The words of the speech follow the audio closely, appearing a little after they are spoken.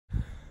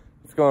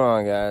What's going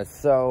on, guys?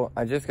 So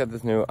I just got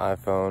this new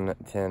iPhone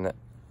 10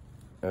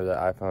 or the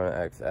iPhone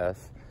XS,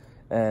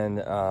 and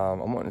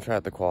I'm wanting to try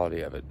out the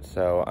quality of it.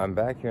 So I'm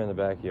back here in the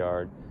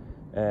backyard,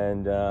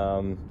 and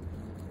I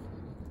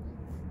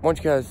want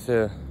you guys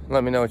to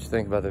let me know what you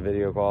think about the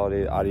video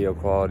quality, audio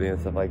quality, and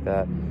stuff like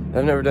that.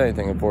 I've never done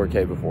anything in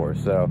 4K before,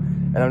 so,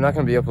 and I'm not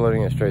going to be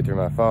uploading it straight through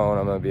my phone.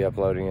 I'm going to be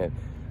uploading it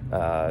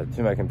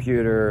to my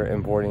computer,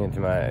 importing it to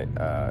my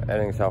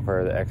editing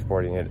software,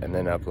 exporting it, and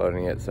then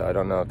uploading it. So I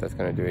don't know if that's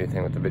going to do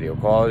anything with the video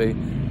quality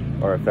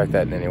or affect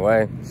that in any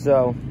way.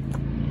 So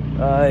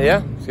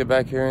yeah, let's get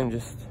back here and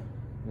just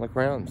look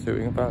around and see what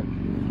we can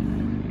find.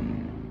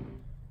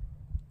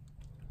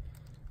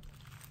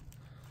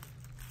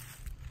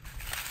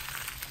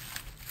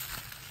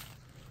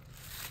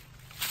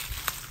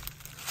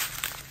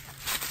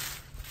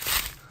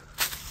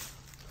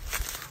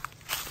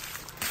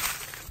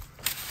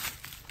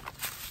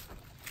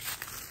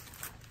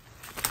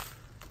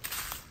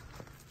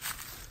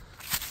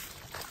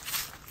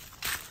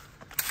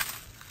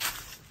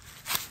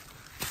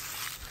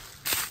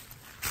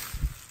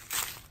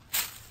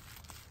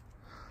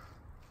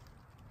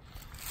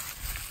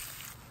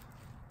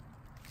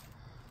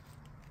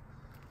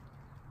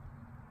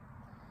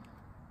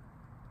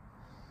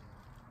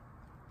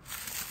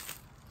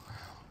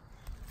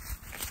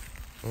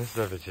 This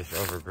stuff is just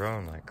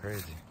overgrown like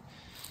crazy.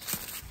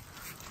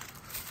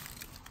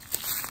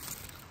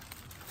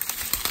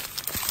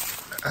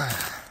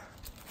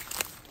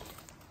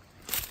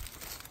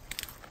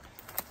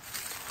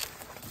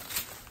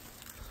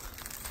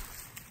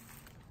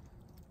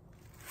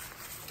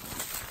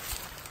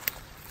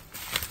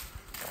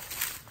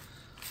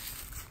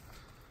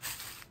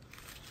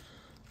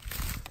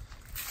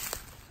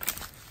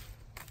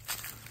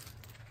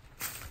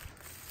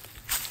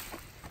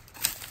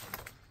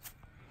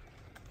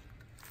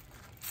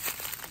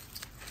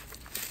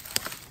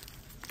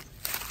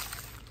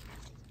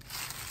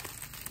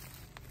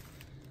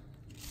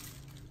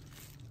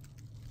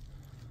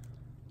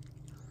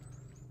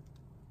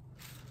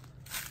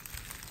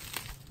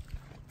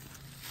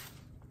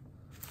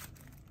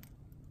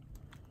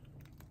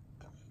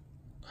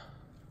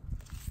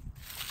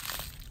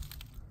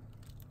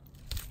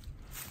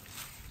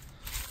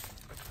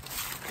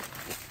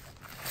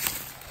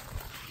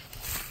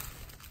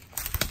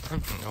 I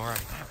don't know where I'm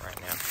at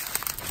right now.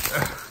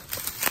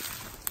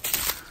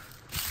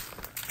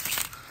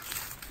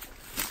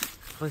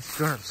 This place is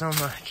going up so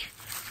much.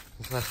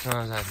 This last time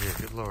I was out here,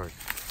 good lord.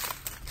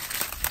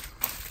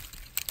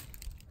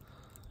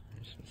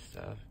 There's some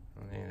stuff. I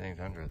don't think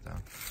anything's under it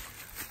though.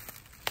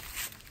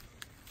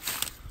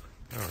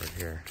 Over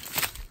here.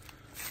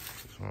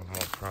 This one's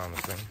more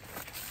promising.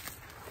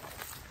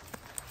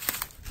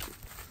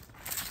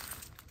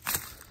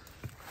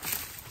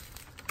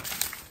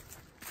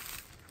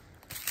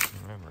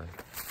 Remember,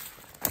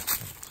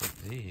 put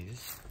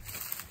these,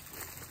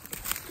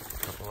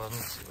 a couple of them,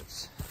 see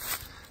what's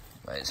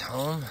by his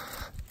home.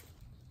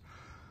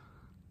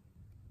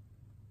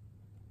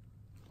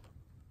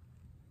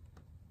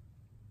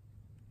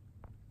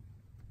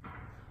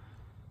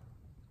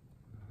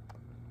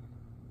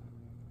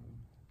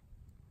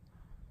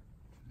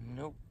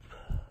 Nope.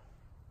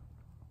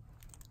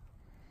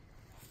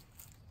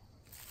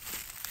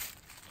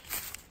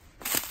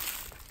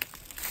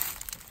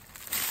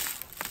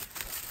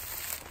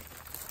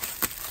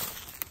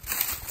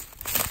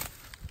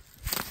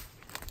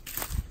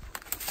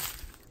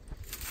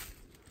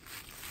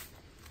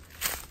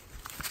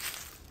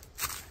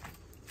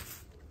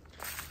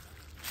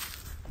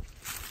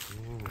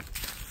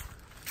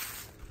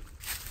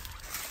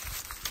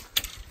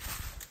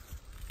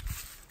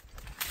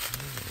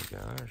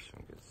 There's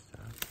some good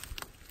stuff.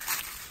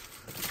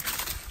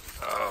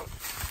 Oh.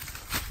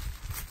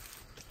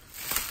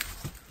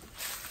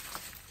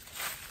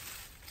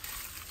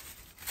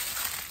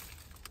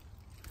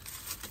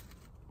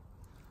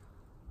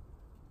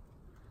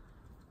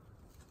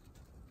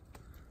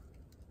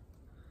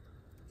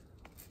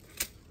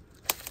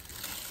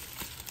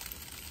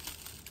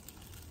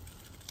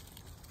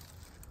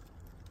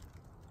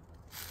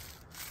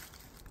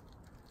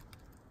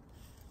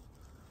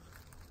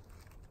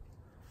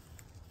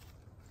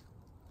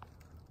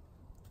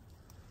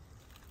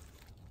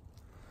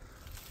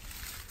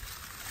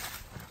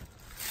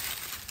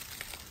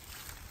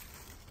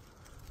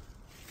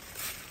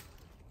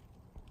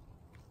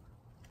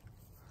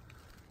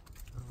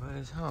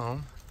 Nobody's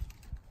home.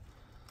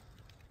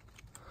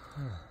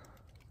 Huh.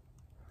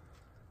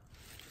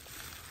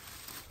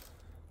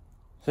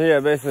 So yeah,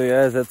 basically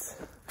guys, that's,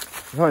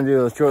 just want to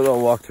do a short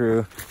little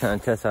walkthrough, kind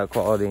of test out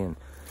quality, and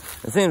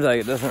it seems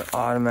like it doesn't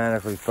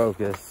automatically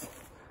focus.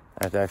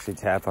 I have to actually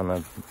tap on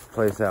the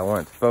place that I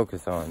want it to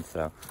focus on,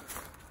 so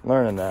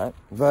learning that.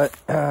 But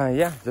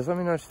yeah, just let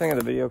me know what you think of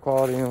the video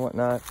quality and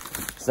whatnot,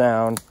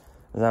 sound,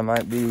 as I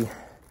might be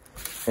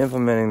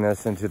implementing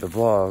this into the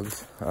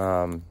vlogs.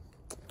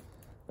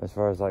 As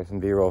far as like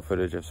some B-roll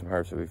footage of some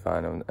herps that we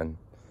find and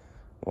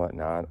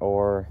whatnot,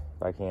 or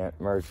if I can't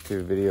merge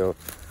two video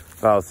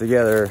files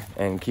together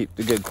and keep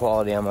the good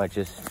quality, I might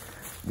just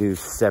do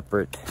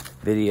separate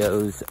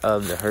videos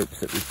of the herps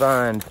that we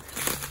find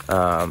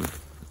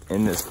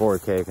in this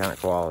 4K kind of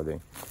quality.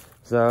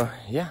 So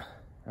yeah,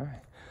 all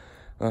right.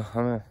 Well,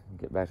 I'm gonna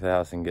get back to the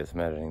house and get some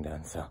editing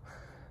done. So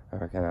I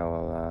reckon I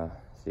will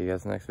see you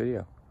guys in the next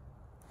video.